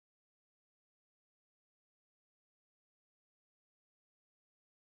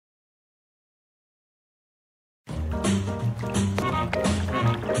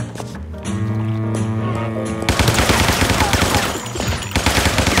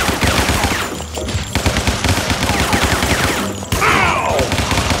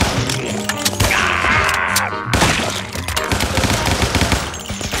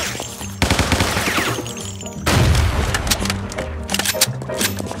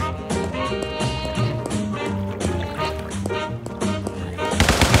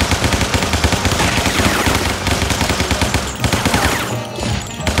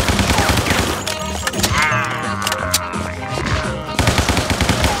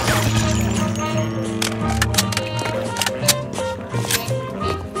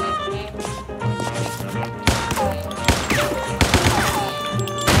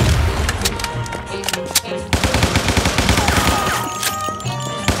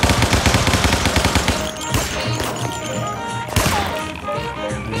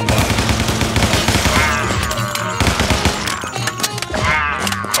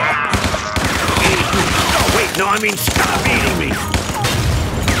I mean, stop eating me!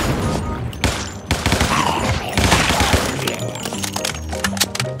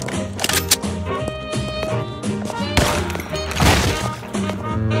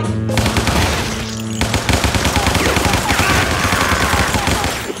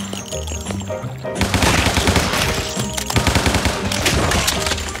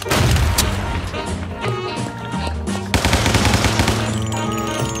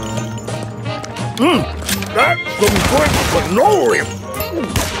 That's some good cannoli!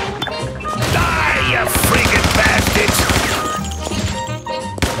 Die, you friggin' bastards!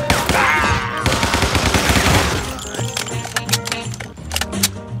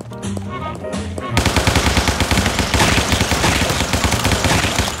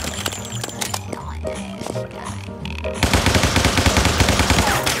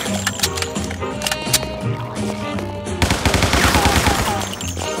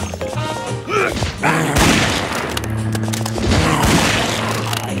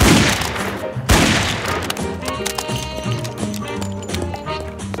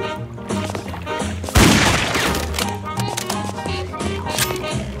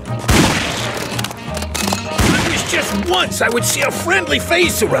 Once I would see a friendly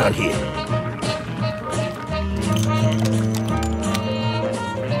face around here.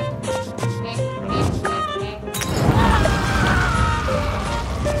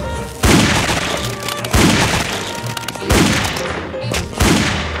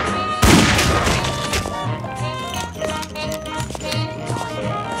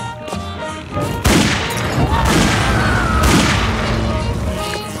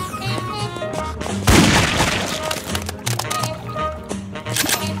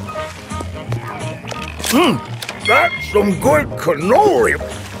 That's some good cannoli!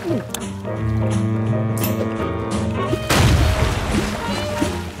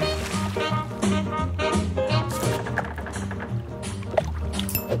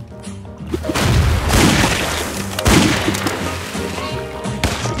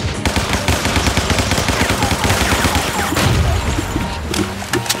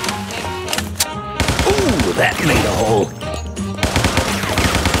 Ooh, that made a hole.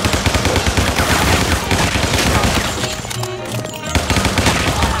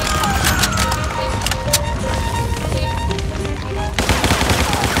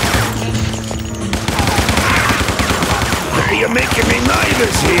 You're making me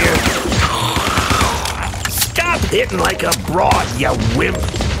nervous here. Stop hitting like a broad, you wimp.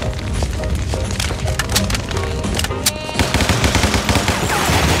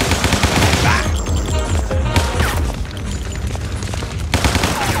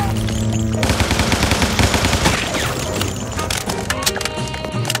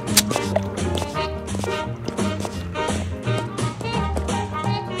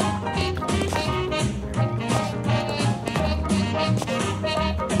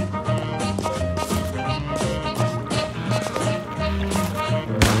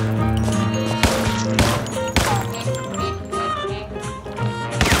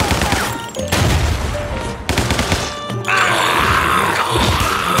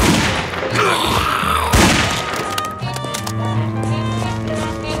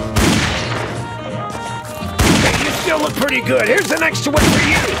 Pretty good. Here's an extra one for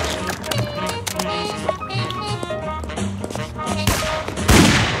you.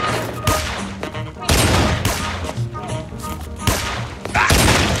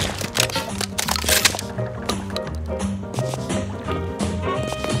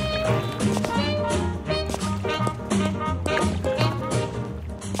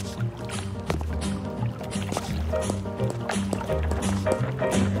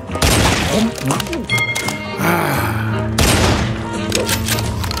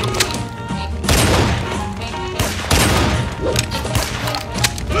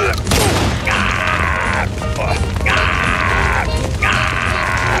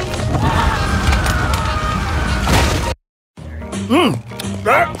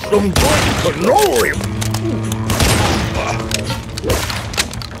 some good cannoli.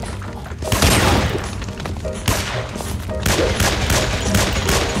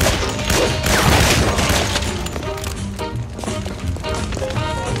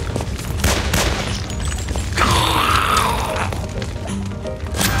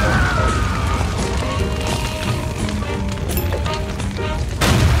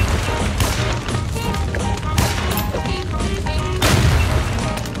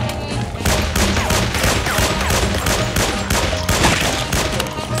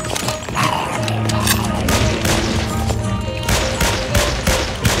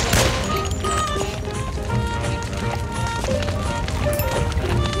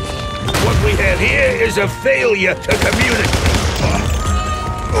 Here is a failure to communicate.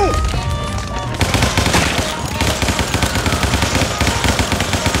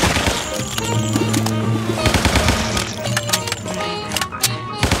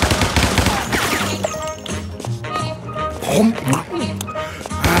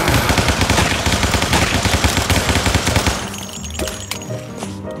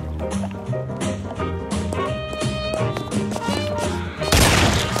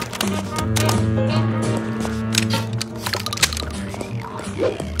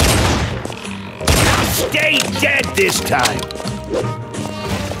 Stay dead this time!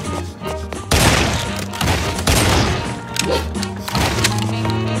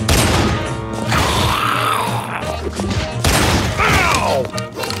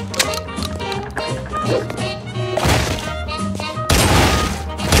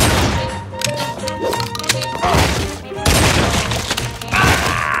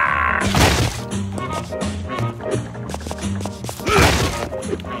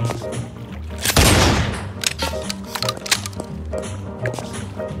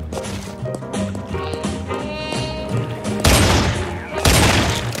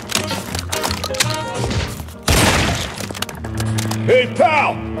 Hey,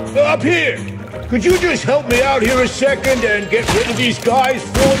 pal! Up here! Could you just help me out here a second and get rid of these guys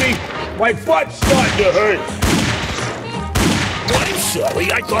for me? My butt's starting to hurt. I'm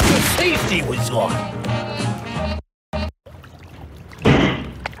sorry, I thought the safety was on.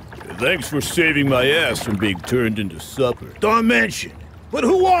 Thanks for saving my ass from being turned into supper. Don't mention. But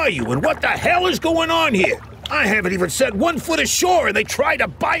who are you and what the hell is going on here? I haven't even set 1 foot ashore and they try to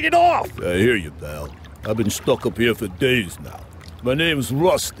bite it off. I hear you, pal. I've been stuck up here for days now. My name's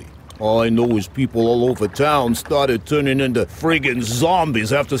Rusty. All I know is people all over town started turning into friggin'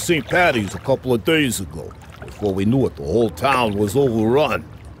 zombies after St. Patty's a couple of days ago. Before we knew it, the whole town was overrun.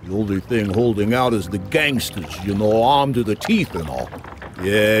 The only thing holding out is the gangsters, you know, armed to the teeth and all.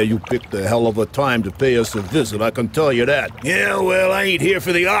 Yeah, you picked a hell of a time to pay us a visit, I can tell you that. Yeah, well, I ain't here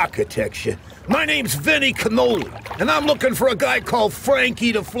for the architecture. My name's Vinnie Cannoli, and I'm looking for a guy called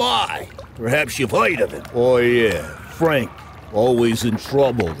Frankie the Fly. Perhaps you've heard of him. Oh, yeah, Frank. Always in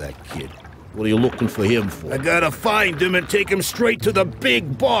trouble, that kid. What are you looking for him for? I gotta find him and take him straight to the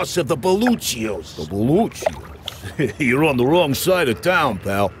big boss of the Belluccios. The Belluccios? You're on the wrong side of town,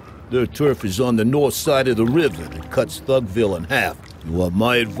 pal. Their turf is on the north side of the river that cuts Thugville in half. You want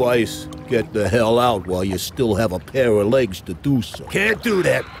my advice? Get the hell out while you still have a pair of legs to do so. Can't do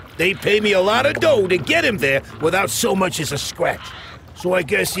that. They pay me a lot of dough to get him there without so much as a scratch. So I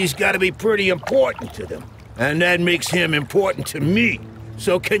guess he's gotta be pretty important to them. And that makes him important to me.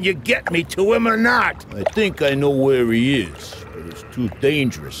 So can you get me to him or not? I think I know where he is, but it's too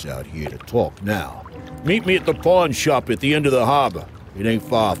dangerous out here to talk now. Meet me at the pawn shop at the end of the harbor. It ain't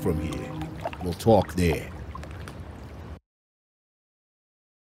far from here. We'll talk there.